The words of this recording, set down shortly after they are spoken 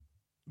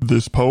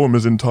This poem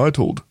is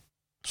entitled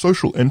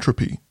Social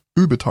Entropy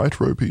Uber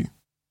Tightropey.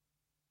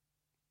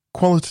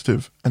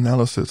 Qualitative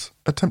analysis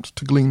attempts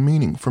to glean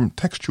meaning from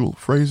textual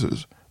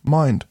phrases,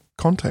 mind,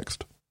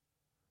 context.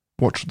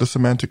 Watch the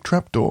semantic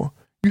trapdoor.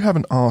 You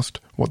haven't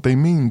asked what they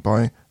mean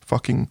by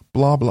fucking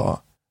blah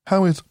blah.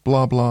 How is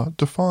blah blah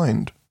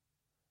defined?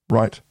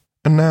 Right,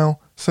 and now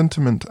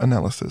sentiment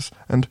analysis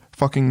and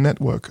fucking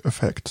network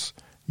effects.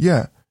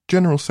 Yeah,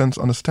 general sense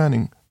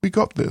understanding. We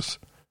got this.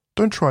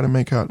 Don't try to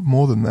make out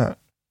more than that.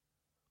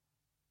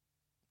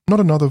 Not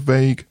another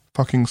vague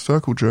fucking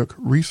circle jerk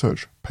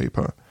research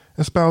paper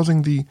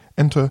espousing the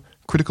enter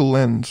critical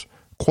lens,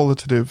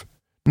 qualitative,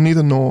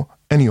 neither nor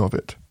any of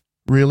it.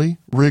 Really?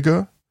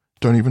 Rigor?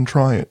 Don't even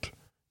try it.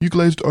 You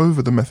glazed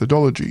over the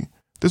methodology.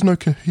 There's no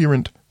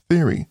coherent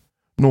theory,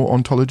 nor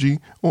ontology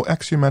or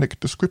axiomatic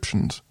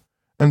descriptions.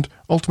 And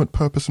ultimate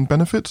purpose and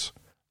benefits?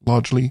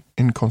 Largely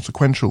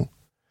inconsequential.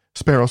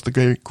 Spare us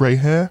the grey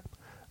hair?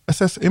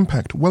 Assess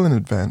impact well in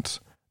advance.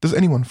 Does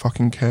anyone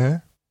fucking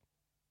care?